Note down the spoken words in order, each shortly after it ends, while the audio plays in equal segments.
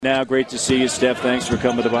Now, great to see you, Steph. Thanks for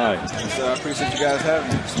coming by. I appreciate you guys having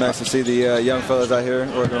me. It's nice to see the young fellas out here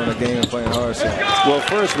working on the game and playing hard. So. Well,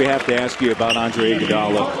 first we have to ask you about Andre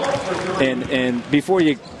Iguodala, and before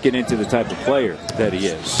you get into the type of player that he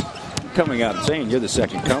is, coming out and saying you're the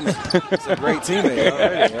second coming. He's a great teammate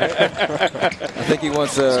already, right? I think he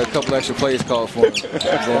wants a couple extra plays called for him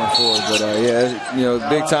going forward. But yeah,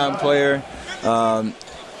 big time player.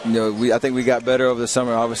 I think we got better over the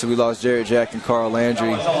summer. Obviously, we lost Jarrett Jack and Carl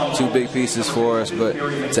Landry, two big pieces for us. But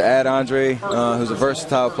to add Andre, who's a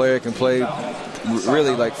versatile player, can play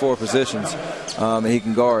really like 4 positions, and he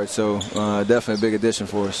can guard. So definitely a big addition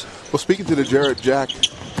for us. Well, speaking to the Jarrett Jack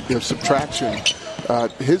subtraction,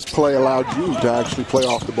 his play allowed you to actually play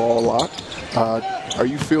off the ball a lot. Are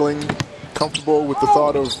you feeling comfortable with the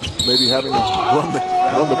thought of maybe having to run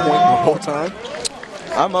the point the whole time?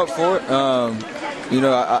 I'm up for it.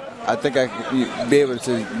 I think I can be able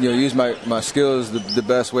to use my skills the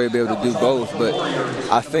best way to be able to do both. But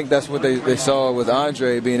I think that's what they saw with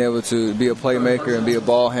Andre, being able to be a playmaker and be a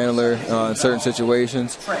ball handler in certain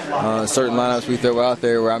situations, certain lineups we throw out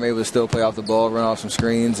there where I'm able to still play off the ball, run off some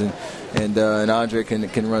screens, and Andre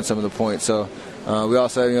can run some of the points. So we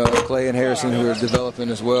also have Clay and Harrison who are developing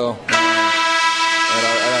as well at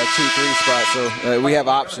our 2-3 spot. So we have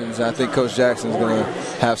options, and I think Coach Jackson's going to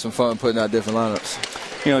have some fun putting out different lineups.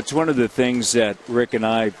 It's one of the things that Rick and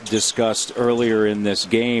I discussed earlier in this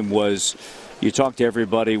game was you talk to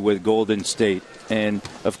everybody with Golden State, and,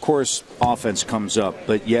 of course, offense comes up,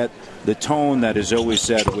 but yet the tone that is always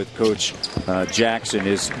said with Coach Jackson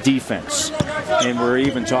is defense. And we're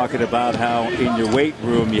even talking about how in your weight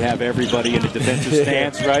room you have everybody in a defensive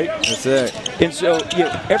stance, right? That's it. And so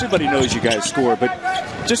everybody knows you guys score, but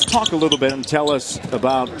just talk a little bit and tell us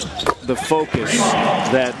about the focus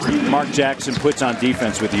that Mark Jackson puts on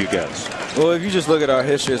defense with you guys. Well, if you just look at our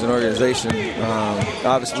history as an organization,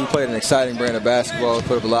 obviously we played an exciting brand of basketball,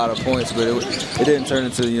 put up a lot of points, but it didn't turn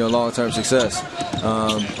into long-term success.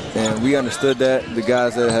 And we understood that. The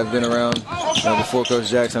guys that have been around before Coach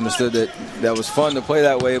Jackson understood that was fun to play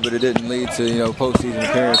that way, but it didn't lead to postseason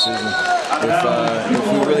appearances. And if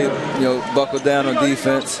we really buckled down on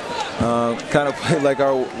defense, kind of played like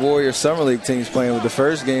our Warriors Summer League teams playing. With the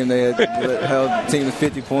first game, they had held the team to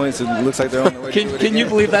 50 points. It looks like they're on the way to do it Can you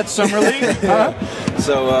believe that's Summer League?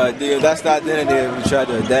 So that's the identity that we tried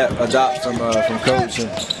to adopt from Coach. And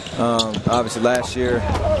obviously last year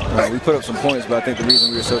we put up some points, but I think the reason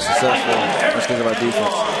we were so successful was because of our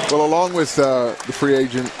defense. Well, along with the free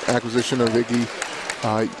agent acquisition of Iggy,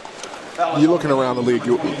 you're looking around the league,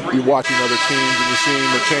 you're watching other teams, and you're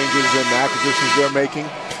seeing the changes and the acquisitions they're making.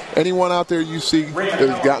 Anyone out there you see that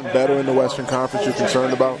has gotten better in the Western Conference you're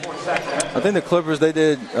concerned about? I think the Clippers, they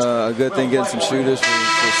did a good thing getting some shooters for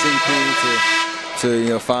CP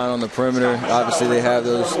to find on the perimeter. Obviously, they have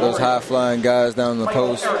those high-flying guys down the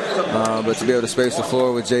post, but to be able to space the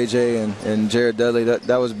floor with JJ and Jared Dudley,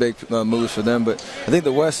 that was a big move for them. But I think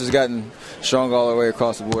the West has gotten strong all the way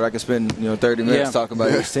across the board. I could spend 30 minutes talking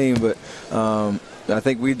about each team, but I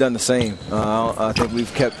think we've done the same. I think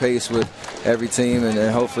we've kept pace with every team and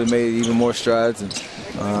hopefully made even more strides and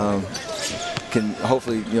can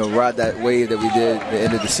hopefully ride that wave that we did at the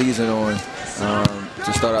end of the season on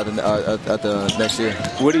to start out at the next year.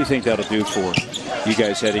 What do you think that'll do for you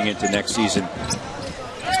guys heading into next season?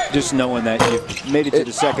 Just knowing that you made it to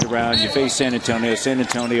the second round, you face San Antonio. San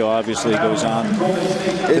Antonio obviously goes on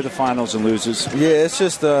to the finals and loses. Yeah, it's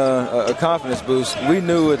just a confidence boost. We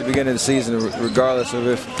knew at the beginning of the season, regardless of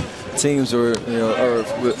if teams or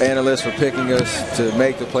analysts were picking us to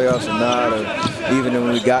make the playoffs or not, or even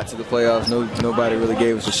when we got to the playoffs, nobody really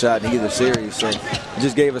gave us a shot in either series. So it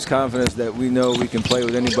just gave us confidence that we know we can play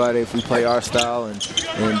with anybody if we play our style and be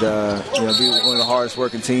one of the hardest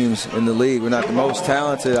working teams in the league. We're not the most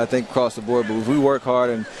talented, I think, across the board, but if we work hard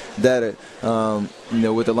and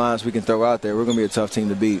with the lines we can throw out there, we're going to be a tough team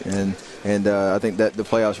to beat. And I think that the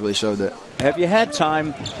playoffs really showed that. Have you had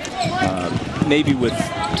time, maybe with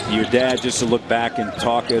your dad, just to look back and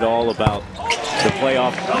talk at all about the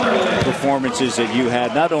playoff performances that you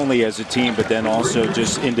had, not only as a team, but then also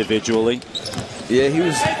just individually? Yeah, he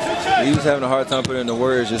was having a hard time putting into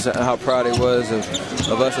words just how proud he was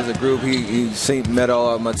of us as a group. He met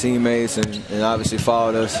all of my teammates and obviously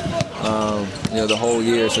followed us the whole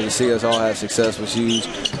year. So to see us all have success was huge.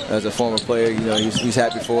 As a former player, he's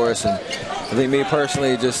happy for us. And I think me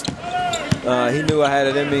personally, just he knew I had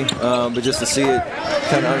it in me, but just to see it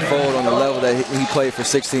kind of unfold on the level that he played for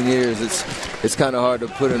 16 years, it's kind of hard to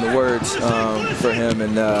put into words for him.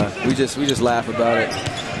 And we just laugh about it.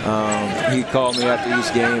 He called me after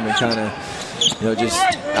each game and kind of just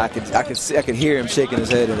I could hear him shaking his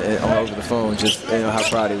head all over the phone, just how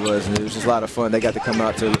proud he was, and it was just a lot of fun. They got to come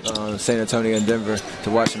out to San Antonio and Denver to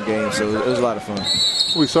watch some games, so it was a lot of fun.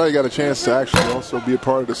 We saw you got a chance to actually also be a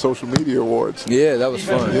part of the social media awards. Yeah, that was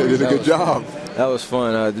fun. You did a good job. That was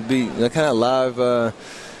fun to be kind of live.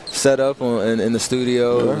 Set up in the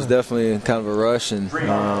studio. It was definitely kind of a rush, and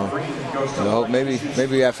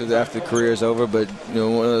maybe after the career is over, but one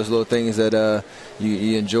of those little things that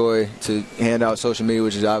you enjoy to hand out social media,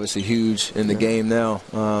 which is obviously huge in the game now.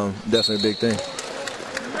 Definitely a big thing.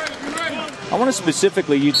 I want to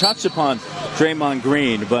specifically, you touched upon Draymond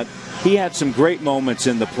Green, but he had some great moments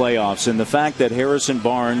in the playoffs, and the fact that Harrison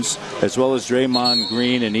Barnes, as well as Draymond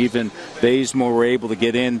Green and even Bazemore were able to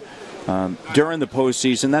get in during the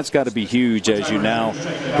postseason, that's got to be huge as you now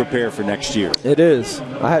prepare for next year. It is.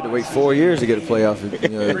 I had to wait 4 years to get a playoff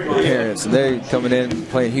appearance, and they're coming in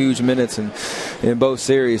playing huge minutes in both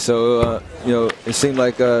series. So it seemed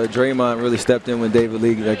like Draymond really stepped in when David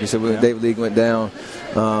Lee, like you said, when David Lee went down,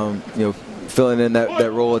 filling in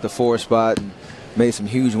that role at the 4 spot, and made some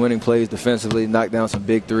huge winning plays defensively, knocked down some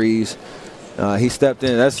big threes. He stepped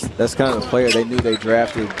in. That's kind of a player they knew they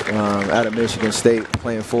drafted out of Michigan State,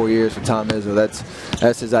 playing 4 years for Tom Izzo. That's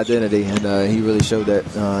his identity, and he really showed that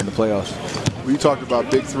in the playoffs. We talked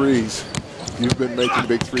about big threes. You've been making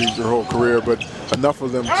big threes your whole career, but enough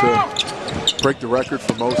of them to break the record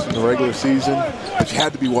for most in the regular season. But you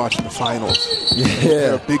had to be watching the finals.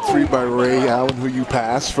 Yeah. A big three by Ray Allen, who you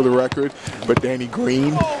passed for the record, but Danny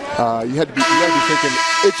Green. You had to be thinking,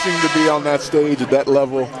 itching to be on that stage at that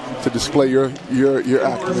level to display your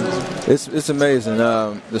accolades. It's amazing.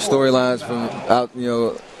 The storylines from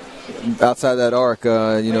outside that arc.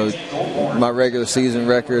 My regular season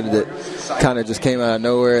record that kind of just came out of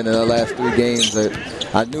nowhere, and then the last 3 games that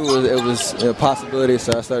I knew it was a possibility,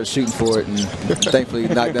 so I started shooting for it, and thankfully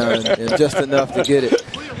knocked down just enough to get it.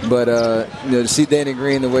 But to see Danny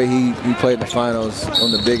Green the way he played in the finals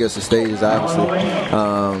on the biggest of stages, obviously,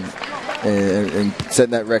 and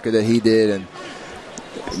setting that record that he did, and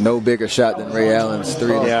no bigger shot than Ray Allen's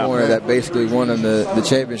three in the corner that basically won him the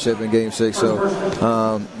championship in Game 6. So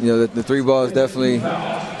the 3 ball is definitely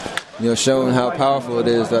showing how powerful it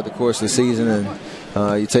is throughout the course of the season, and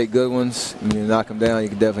you take good ones and you knock them down, you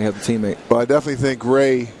can definitely help the teammate. Well, I definitely think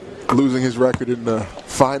Ray, losing his record in the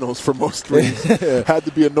finals for most threes, had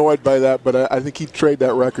to be annoyed by that, but I think he'd trade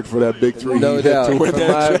that record for that big 3. No doubt.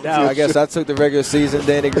 I guess I took the regular season,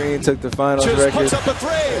 Danny Green took the finals record,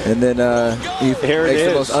 and then he makes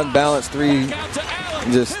the most unbalanced 3.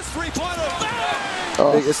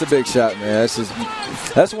 It's a big shot, man.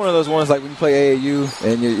 That's one of those ones like when you play AAU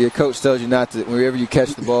and your coach tells you not to, whenever you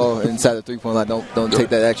catch the ball inside the 3-point line, don't take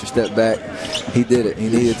that extra step back. He did it. He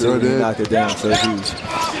needed to. He knocked it down. So it's huge.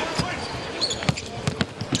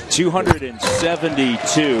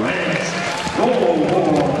 272.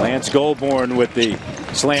 Lance Goldborn with the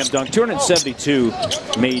slam dunk. 272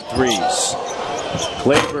 made threes.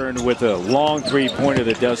 Claiborne with a long 3-pointer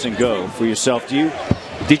that doesn't go. For yourself,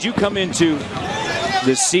 did you come into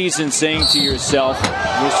the season saying to yourself,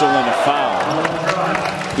 whistle and a foul,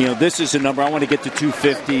 this is a number, I want to get to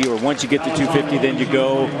 250, or once you get to 250 then you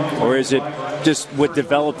go, or is it just what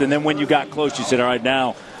developed and then when you got close you said, all right,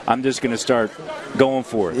 now I'm just going to start going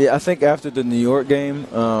for it? Yeah, I think after the New York game,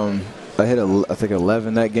 I hit I think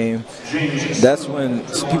 11 that game. That's when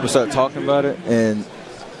people started talking about it, and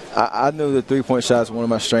I knew the 3-point shot is one of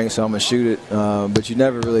my strengths, so I'm going to shoot it, but you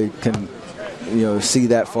never really can see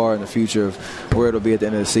that far in the future of where it'll be at the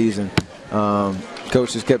end of the season.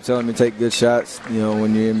 Coach just kept telling me take good shots.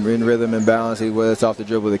 When you're in rhythm and balance, whether it's off the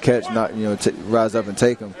dribble, the catch, not rise up and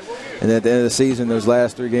take them. And at the end of the season, those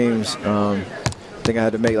last 3 games, I think I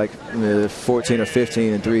had to make like 14 or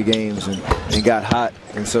 15 in 3 games, and got hot.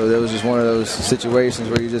 And so that was just one of those situations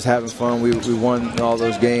where you're just having fun. We won all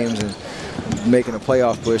those games and making a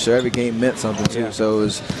playoff push. So every game meant something too. Yeah. So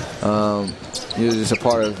it was just a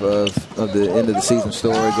part of the end of the season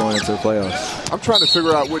story going into the playoffs. I'm trying to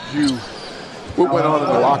figure out what went on in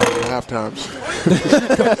the locker room half times.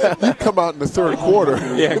 You come out in the 3rd quarter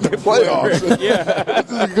in the playoffs.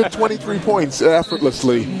 This is a good 23 points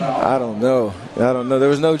effortlessly. I don't know. There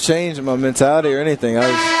was no change in my mentality or anything.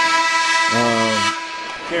 I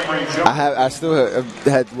still have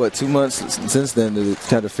had 2 months since then to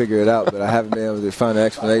kind of figure it out, but I haven't been able to find an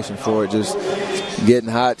explanation for it. Just getting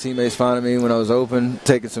hot, teammates finding me when I was open,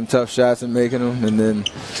 taking some tough shots and making them, and then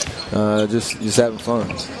just having fun.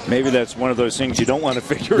 Maybe that's one of those things you don't want to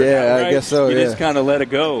figure out. Yeah, right? I guess so. You just kind of let it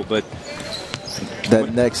go, but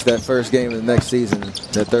that first game of the next season,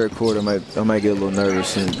 that 3rd quarter, I might get a little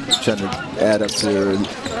nervous and trying to add up to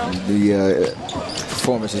the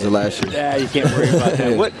performances of last year. Yeah, you can't worry about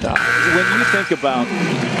that. When you think about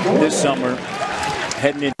this summer,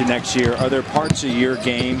 heading into next year, are there parts of your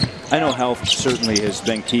game? I know health certainly has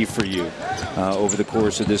been key for you over the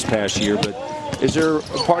course of this past year, but is there a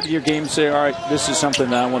part of your game say, all right, this is something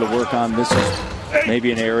that I want to work on, this is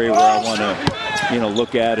maybe an area where I want to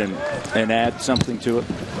look at and add something to it?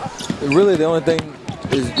 Really, the only thing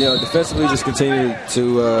is, defensively just continue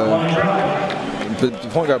to the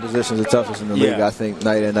point guard position is the toughest in the league, I think,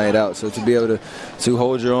 night in, night out. So to be able to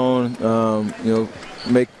hold your own,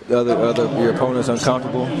 make your opponents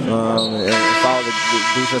uncomfortable, and follow the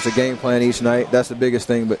defensive game plan each night. That's the biggest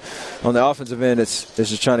thing. But on the offensive end, it's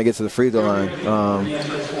just trying to get to the free throw line.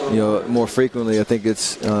 More frequently, I think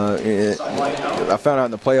I found out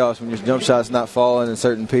in the playoffs when your jump shot's not falling in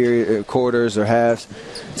certain quarters or halves,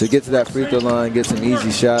 to get to that free throw line, get some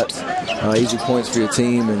easy shots, easy points for your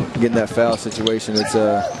team, and get in that foul situation. It's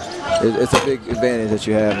a big advantage that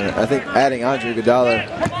you have. And I think adding Andre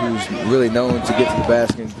Iguodala, who's really known to get to the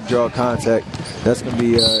basket and draw contact, that's going to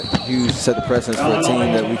be a huge set the precedence for a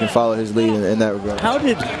team that we can follow his lead in that regard. How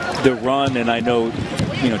did the run, and I know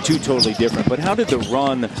two totally different, but how did the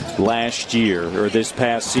run last year or this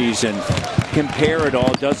past season compare at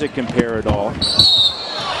all? Does it compare at all?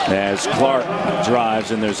 As Clark drives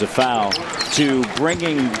and there's a foul, to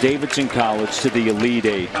bringing Davidson College to the Elite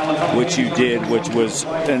Eight, which you did, which was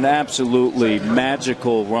an absolutely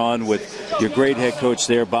magical run with your great head coach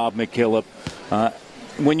there, Bob McKillop.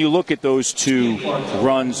 When you look at those two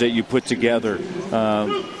runs that you put together,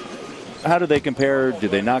 how do they compare? Do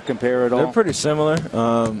they not compare at all? They're pretty similar.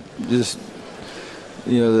 The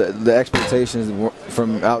expectations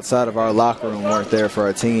from outside of our locker room weren't there for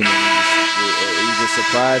our team. It just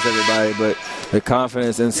surprised everybody, but the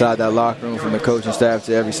confidence inside that locker room from the coaching staff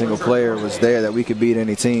to every single player was there that we could beat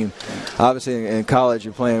any team. Obviously, in college,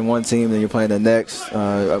 you're playing one team, then you're playing the next.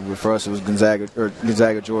 For us, it was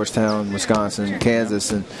Gonzaga, Georgetown, Wisconsin,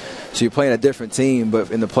 Kansas, and so you're playing a different team.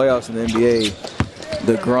 But in the playoffs in the NBA,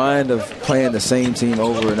 the grind of playing the same team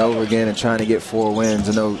over and over again and trying to get 4 wins.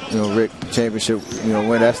 I know, Rick, championship,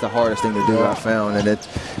 win, that's the hardest thing to do, I found. And it's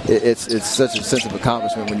such a sense of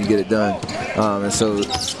accomplishment when you get it done. And so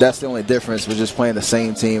that's the only difference with just playing the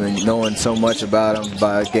same team and knowing so much about them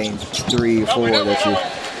by game 3 or 4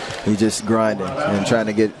 that you just grinding and trying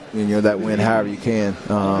to get that win however you can.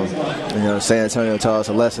 San Antonio taught us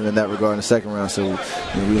a lesson in that regard in the second round, so we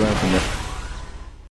learned from that.